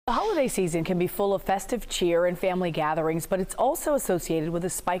The holiday season can be full of festive cheer and family gatherings, but it's also associated with a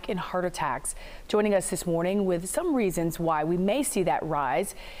spike in heart attacks. Joining us this morning with some reasons why we may see that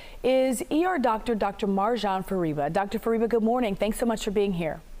rise is ER doctor Dr. Marjon Fariba. Dr. Fariba, good morning. Thanks so much for being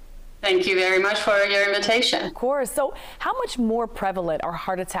here. Thank you very much for your invitation. Of course. So how much more prevalent are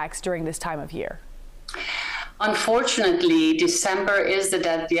heart attacks during this time of year? Unfortunately, December is the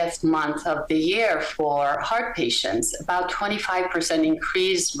deadliest month of the year for heart patients. About 25%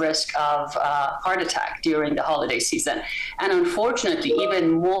 increased risk of heart attack during the holiday season. And unfortunately,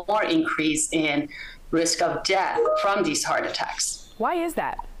 even more increase in risk of death from these heart attacks. Why is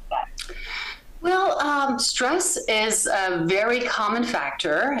that? Well, stress is a very common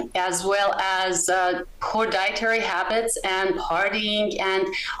factor, as well as poor dietary habits and partying and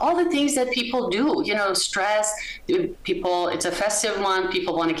all the things that people do. You know, stress, people, it's a festive month,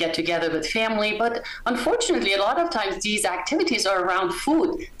 people want to get together with family, but unfortunately, a lot of times these activities are around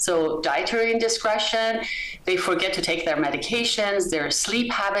food. So dietary indiscretion, they forget to take their medications, their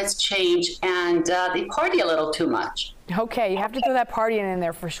sleep habits change, and they party a little too much. Okay, you have to throw that partying in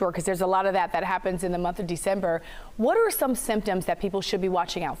there for sure, because there's a lot of that happens in the month of December. What are some symptoms that people should be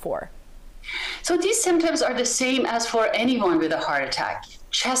watching out for? So these symptoms are the same as for anyone with a heart attack.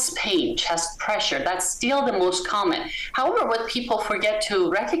 Chest pain, chest pressure, that's still the most common. However, what people forget to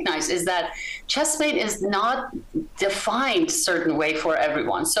recognize is that chest pain is not defined a certain way for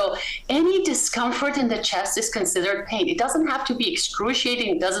everyone. So any discomfort in the chest is considered pain. It doesn't have to be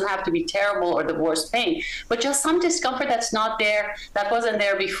excruciating, it doesn't have to be terrible or the worst pain, but just some discomfort that's not there, that wasn't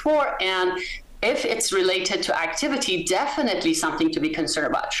there before. And if it's related to activity, definitely something to be concerned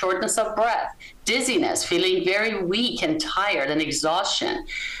about. Shortness of breath, dizziness, feeling very weak and tired, and exhaustion.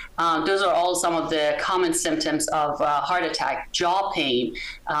 Those are all some of the common symptoms of heart attack. Jaw pain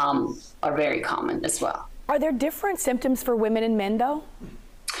are very common as well. Are there different symptoms for women and men, though?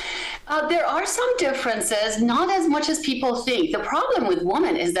 There are some differences, not as much as people think. The problem with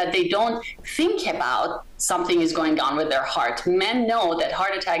women is that they don't think about something is going on with their heart. Men know that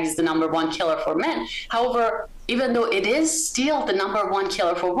heart attack is the #1 killer for men. However, even though it is still the #1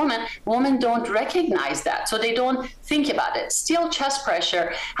 killer for women don't recognize that, so they don't think about it. Still chest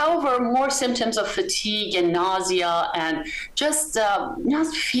pressure, however, more symptoms of fatigue and nausea and just not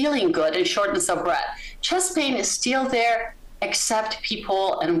feeling good and shortness of breath. Chest pain is still there, except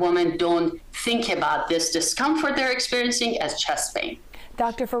people and women don't think about this discomfort they're experiencing as chest pain.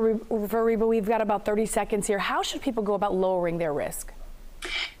 Dr. Fariba, we've got about 30 seconds here. How should people go about lowering their risk?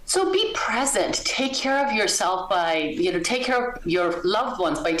 So be present. Take care of yourself by, take care of your loved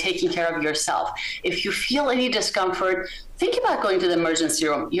ones by taking care of yourself. If you feel any discomfort, think about going to the emergency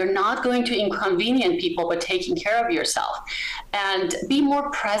room. You're not going to inconvenience people, but taking care of yourself. And be more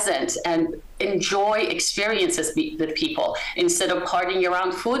present and enjoy experiences with people. Instead of partying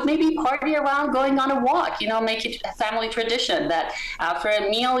around food, maybe party around going on a walk. Make it a family tradition that after a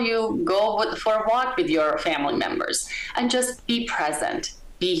meal, you go for a walk with your family members. And just be present.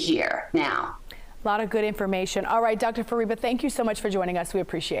 Be here now. A lot of good information. All right, Dr. Fariba, thank you so much for joining us. We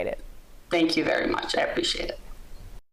appreciate it. Thank you very much. I appreciate it.